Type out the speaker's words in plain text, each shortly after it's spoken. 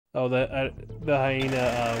Oh, the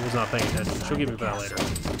hyena was not paying attention. She'll give me that later.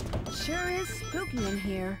 Sure is spooky in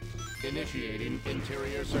here. Initiating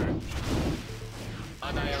interior search.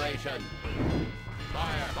 Annihilation.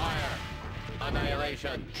 Fire, fire.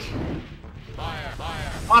 Annihilation. Fire,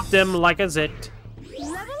 fire. Popped him like a zit.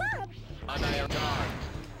 Level up. Annihilation.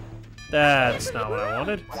 That's not what I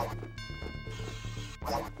wanted.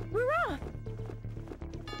 We're off.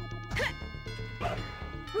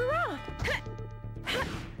 We're off. We're off.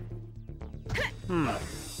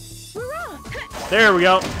 There we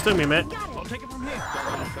go. Took me a minute. I'll take it from here.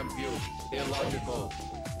 Compute. Illogical.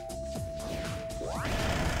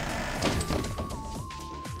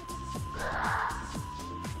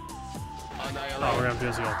 Oh, we're gonna do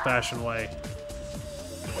this the old-fashioned way.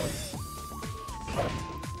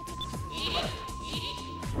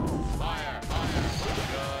 Fire,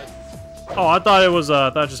 fire. Good. Oh, I thought it was. I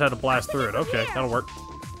thought I just had to blast through it. Okay, that'll work.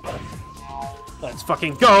 Let's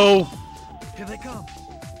fucking go! Here they come.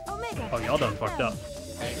 Omega. Oh, y'all done fucked up.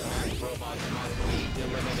 Robots must be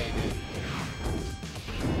eliminated.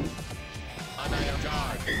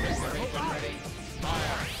 Annihilation. Ready.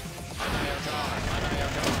 Fire.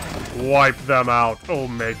 Annihilation. Wipe them out,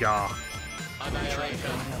 Omega.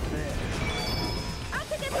 Annihilation. I'll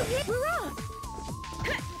take it from here. We're off.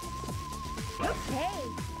 Okay.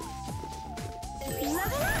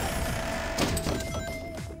 Level up.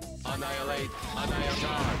 Annihilate. Annihilation.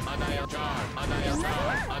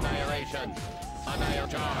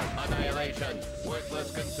 Annihilation.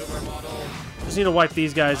 Worthless consumer model. Just need to wipe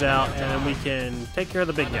these guys out, and then we can take care of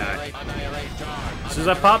the big guy. Annihilate. As soon as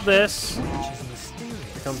I pop this,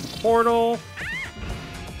 here comes the portal.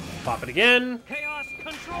 Pop it again. Chaos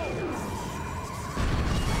control.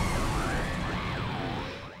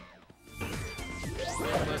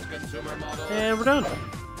 Worthless consumer model. And we're done.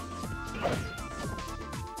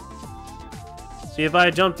 See, if I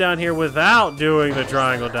had jumped down here without doing the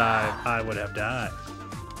triangle dive, I would have died.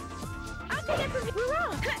 I'll take it from here.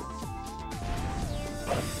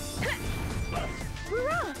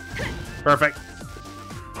 We're off. We're off. Perfect.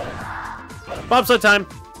 Bobsled time.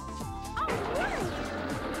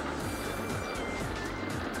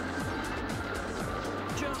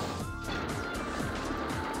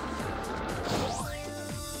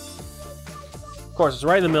 Of course, it's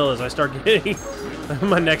right in the middle as I start getting...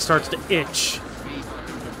 my neck starts to itch.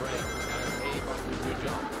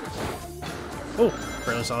 Oh,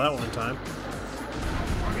 barely saw that one in time.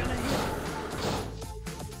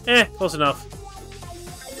 Close enough.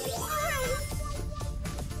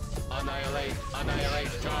 Annihilate,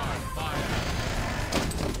 charge, fire.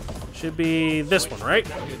 Should be this one, right?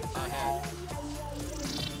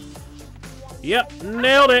 Yep,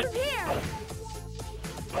 nailed it.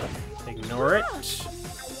 Ignore it.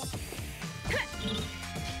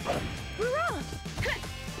 We're off.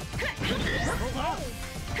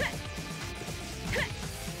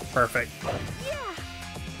 Perfect. Yeah.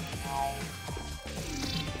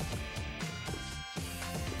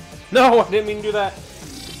 No, I didn't mean to do that.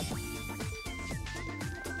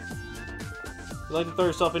 You like to throw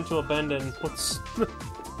yourself into a bend and what's a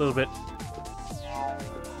little bit.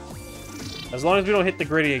 As long as we don't hit the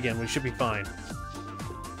gritty again, we should be fine.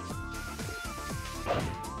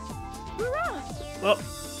 We're off. Well,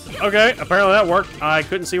 okay, apparently that worked. I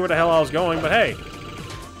couldn't see where the hell I was going, but hey.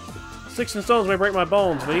 Sticks and stones may break my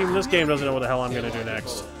bones, but even this game doesn't know what the hell I'm gonna do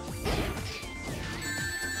next.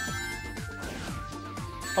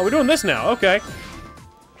 Oh, we're doing this now, okay.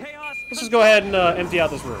 Let's just go ahead and empty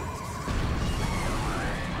out this room.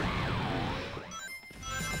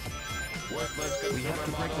 We have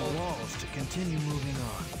to break the walls to continue moving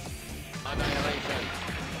on. Annihilation.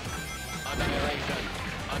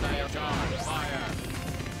 Fire.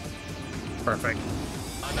 Perfect.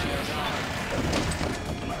 Fire.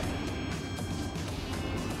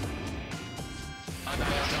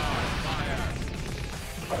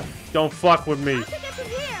 Don't fuck with me. I'll take it from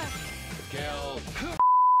here. Kill.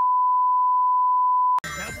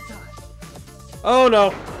 Now's the time. Oh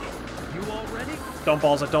no. You all ready? Don't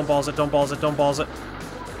balls it, don't balls it, don't balls it, don't balls it.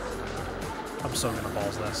 I'm so gonna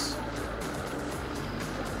balls this.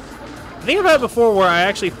 I think I've had it before where I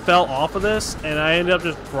actually fell off of this and I ended up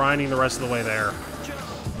just grinding the rest of the way there.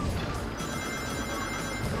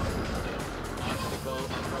 Obstacle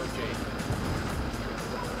approaching.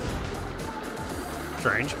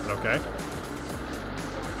 Strange, but okay.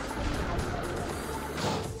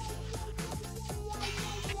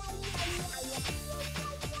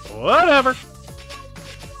 Whatever.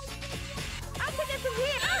 I'll take it from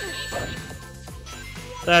here.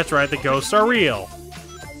 That's right, the ghosts are real.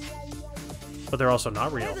 But they're also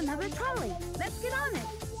not real. There's another trolley. Let's get on it.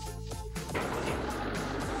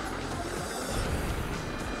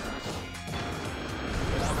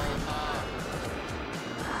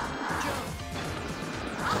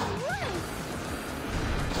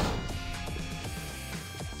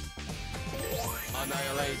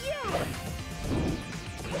 back.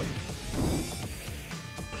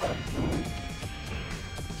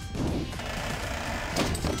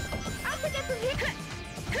 I'll pick up from here.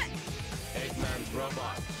 Eggman's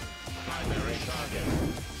robot. Primary target.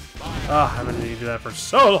 Ah, I've been needing to do that for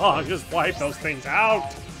so long. Just wipe those things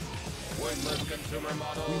out. Wordless consumer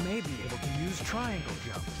model. We may be able to use triangle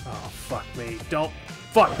jump. Oh, fuck me. Don't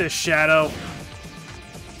fuck this Shadow.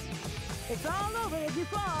 It's all over if you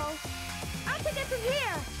fall. I'll pick up from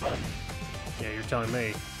here. Yeah, you're telling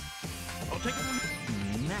me. I'll take it from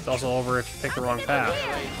It's also over if you pick the wrong Here. path.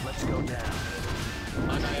 Let's go down.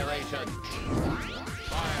 Annihilation.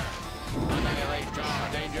 Fire. Annihilate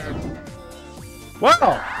jar. Danger.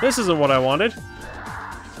 Well, this isn't what I wanted.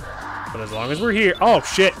 But as long as we're here... Oh,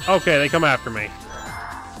 shit. Okay, they come after me.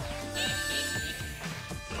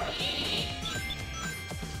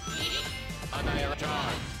 Annihilate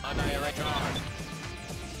jar. Annihilate jar.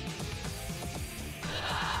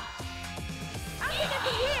 I'll pick up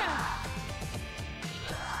from here.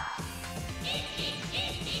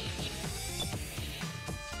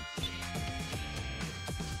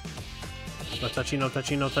 No touchy, no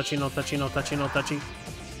touchy, no touchy, no touchy, no touchy, no touchy.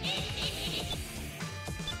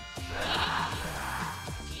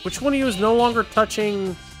 Which one of you is no longer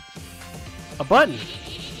touching a button? This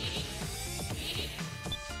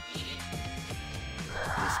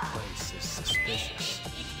place is suspicious.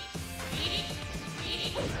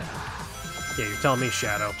 Yeah, you're telling me,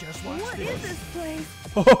 Shadow. Just watch What this. is this place?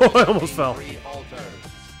 Oh, I almost fell. Three altars.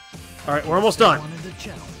 Alright, we're almost They done. wanted to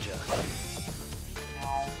challenge us.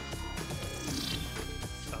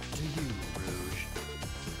 Up to you, Rouge.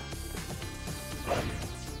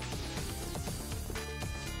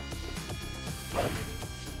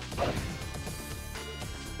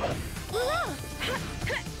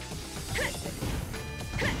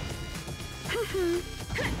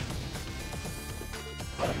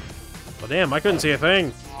 Well, damn, I couldn't see a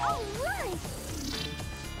thing. All right.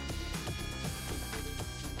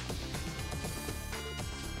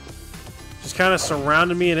 Just kind of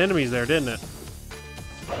surrounded me and enemies there, didn't it?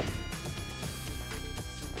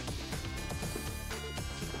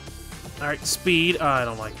 Alright, speed. Oh, I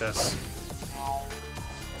don't like this.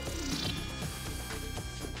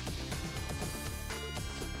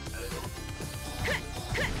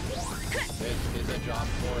 This is a job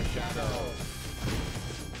for Shadow.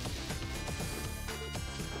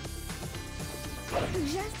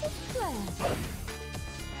 Just as planned.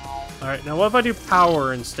 Alright, now what if I do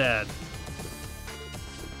power instead?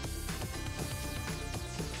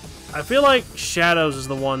 I feel like Shadows is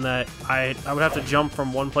the one that I would have to jump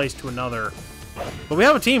from one place to another. But we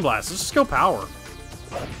have a Team Blast. Let's just go power.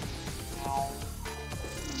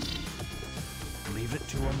 Leave it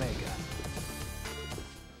to Omega.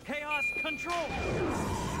 Chaos control!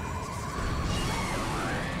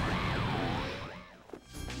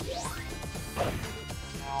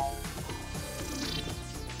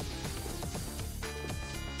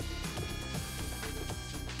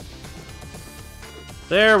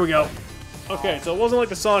 There we go. Okay, so it wasn't like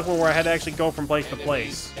the Sonic one where I had to actually go from place to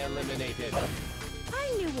place. Enemies eliminated.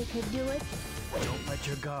 I knew we could do it. Don't let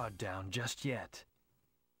your guard down just yet.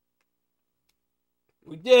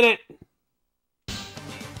 We did it!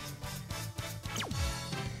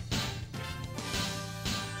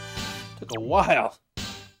 Took a while.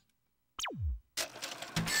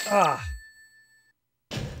 Ah.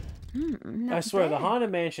 I swear, the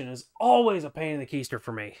Haunted Mansion is always a pain in the keister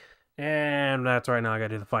for me. And that's right, now I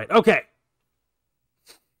gotta do the fight. Okay.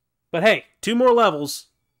 But hey, 2 more levels.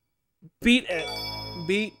 Beat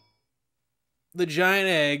the giant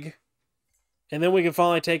egg. And then we can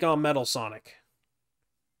finally take on Metal Sonic.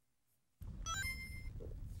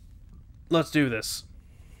 Let's do this.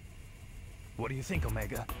 What do you think,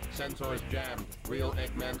 Omega? Sensors jammed. Real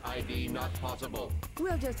Eggman ID not possible.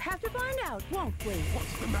 We'll just have to find out, won't we?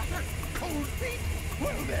 What's the matter? Cold feet?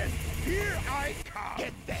 Well then, here I come.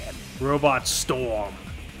 Get them. Robot Storm.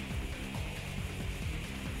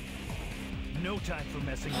 No time for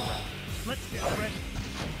messing around. Let's get ready.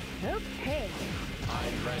 Okay.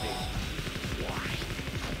 I'm ready.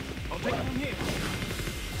 I'll take it from here.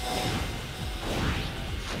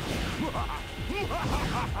 Level up.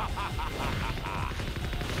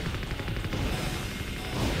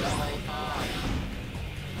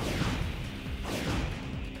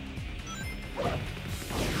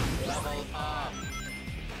 Level up.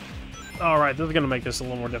 Alright, this is gonna make this a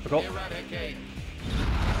little more difficult. Eradicate.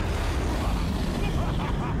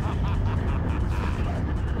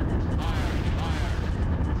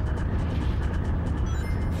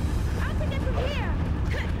 I'll pick it from here.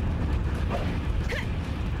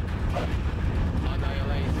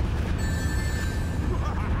 Annihilate.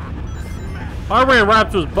 I ran right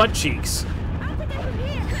up to his butt cheeks. I'll take it from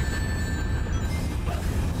here.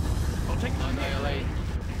 Annihilate.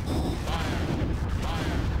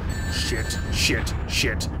 Shit, shit,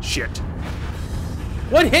 shit, shit.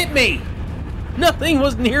 What hit me? Nothing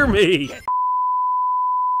was near me.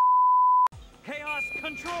 Chaos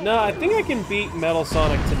control. No, I think I can beat Metal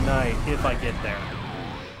Sonic tonight if I get there.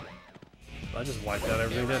 I just wiped out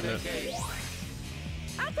everything, didn't it?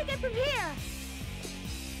 I'll take it from here.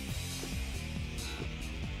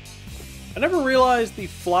 I never realized the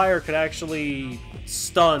flyer could actually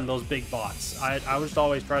stun those big bots. I was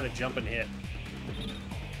always trying to jump and hit.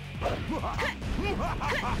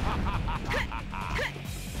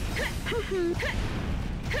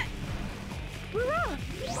 We're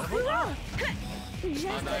off. We're off. Just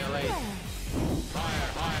as Annihilate. planned.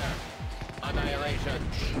 Fire. Annihilation.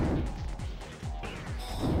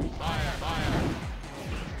 Fire.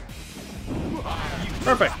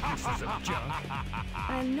 Perfect.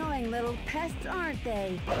 Annoying little pests, aren't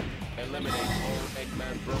they? Eliminate all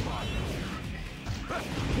Eggman robots.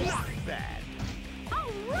 Not bad.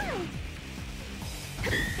 All right.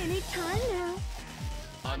 Anytime now.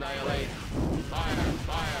 Annihilate.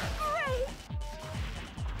 Fire. Great.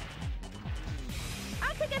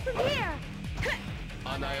 I'll take it from here.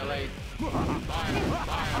 Annihilate. Fire.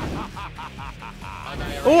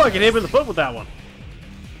 Annihilate. Oh, I can hit him in the foot with that one.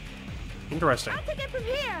 Interesting. I'll take it from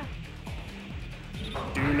here.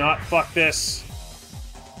 Do not fuck this.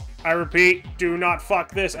 I repeat, do not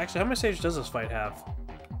fuck this. Actually, how many stages does this fight have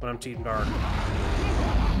when I'm Team Dark?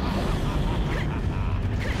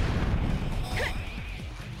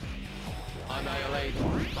 Annihilate.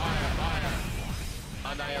 Fire.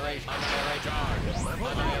 Annihilate. Charge.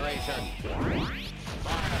 Annihilation.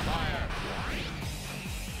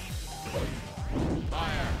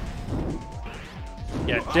 Fire.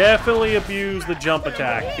 Yeah, definitely abuse the jump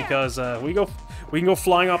attack because we can go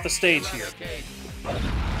flying off the stage here. Okay.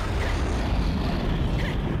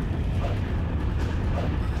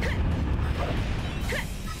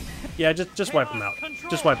 Yeah, just wipe them out.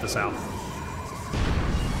 Just wipe this out.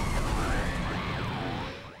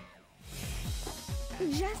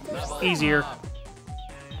 Just as Easier.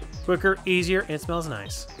 Quicker, easier, and it smells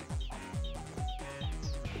nice.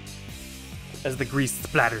 As the grease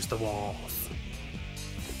splatters the walls.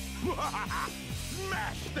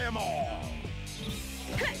 Smash them all.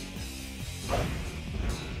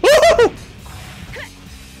 Woohoo!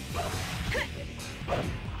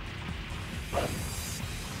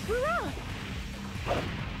 we're off.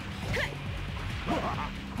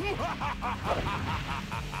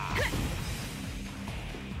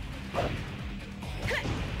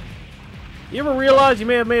 You ever realize you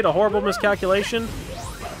may have made a horrible miscalculation?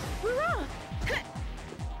 We're off.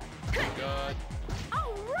 Good.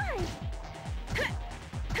 All right.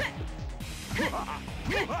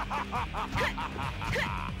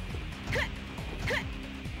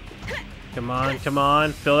 Come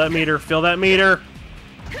on. Fill that meter.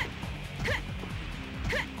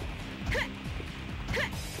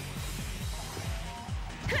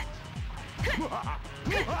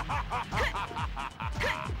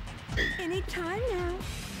 Anytime now.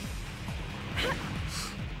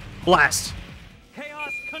 Blast.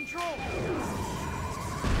 Chaos control.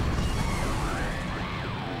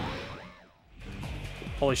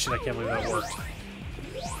 Holy shit, I can't believe that worked.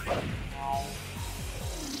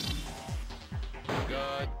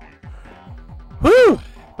 Good. Woo!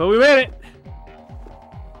 But we made it!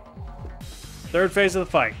 Third phase of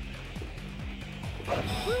the fight. We're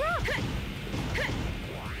off.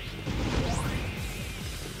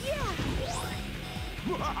 Yeah.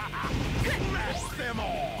 Smash them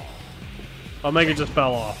all. Oh, Megan just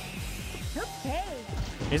fell off. Okay.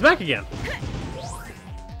 He's back again.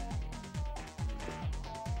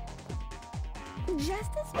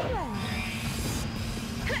 Just as planned.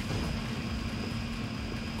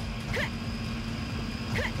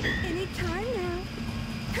 Anytime now.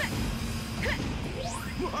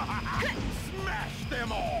 Smash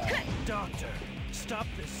them all. Doctor, stop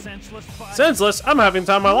this senseless fire. Senseless? I'm having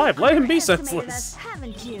time of my life. Let him be Underestimated senseless. us,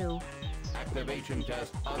 haven't you? Activation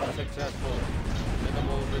test unsuccessful.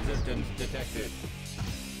 Minimal resistance detected.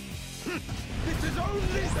 This is only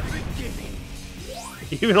the beginning.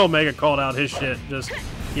 Even Omega called out his shit. Just,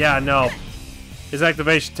 yeah, no. His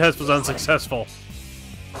activation test was unsuccessful.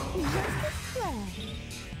 Just as planned.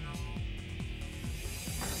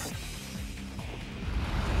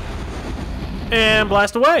 And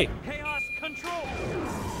blast away. Chaos control.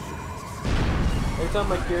 Every time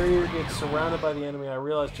my carrier gets surrounded by the enemy, I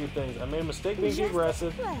realize two things. I made a mistake being too Just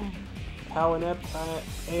aggressive. as planned. How inept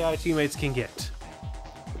AI teammates can get.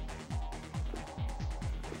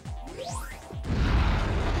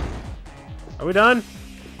 Are we done?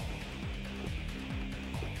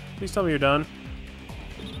 Please tell me you're done.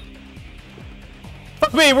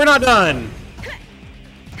 Fuck me, we're not done!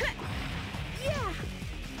 Yeah.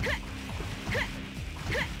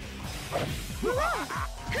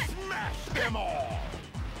 Smash them all!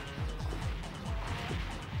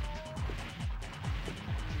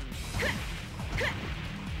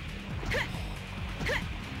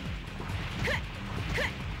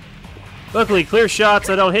 Luckily, clear shots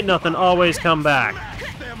that don't hit nothing always come back.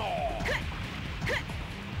 Smash them all!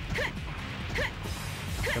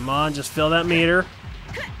 Come on, just fill that meter.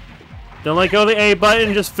 Don't let go of the A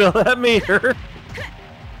button, just fill that meter.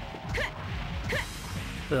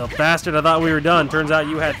 Little bastard, I thought we were done. Turns out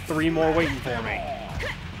you had 3 more waiting for me.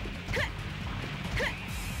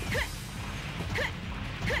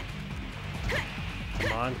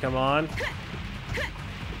 Come on, come on.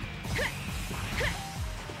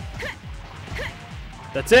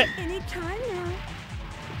 That's it. Anytime now.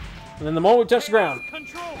 And then the moment we touch the ground.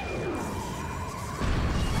 Control!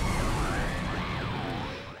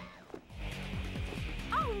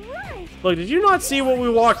 All right. Look, did you not see what we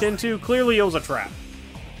walked into? Clearly it was a trap.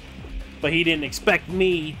 But he didn't expect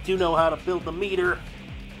me to know how to build the meter.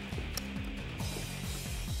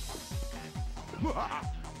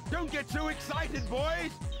 Don't get too excited,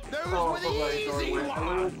 boys! Those were the easy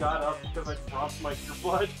ones! got up because I crossed my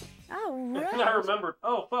earbud. All And I right. remembered,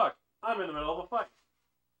 oh fuck, I'm in the middle of a fight.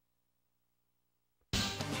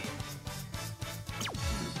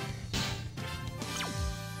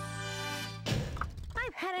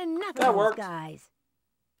 I've had enough That of worked. those guys.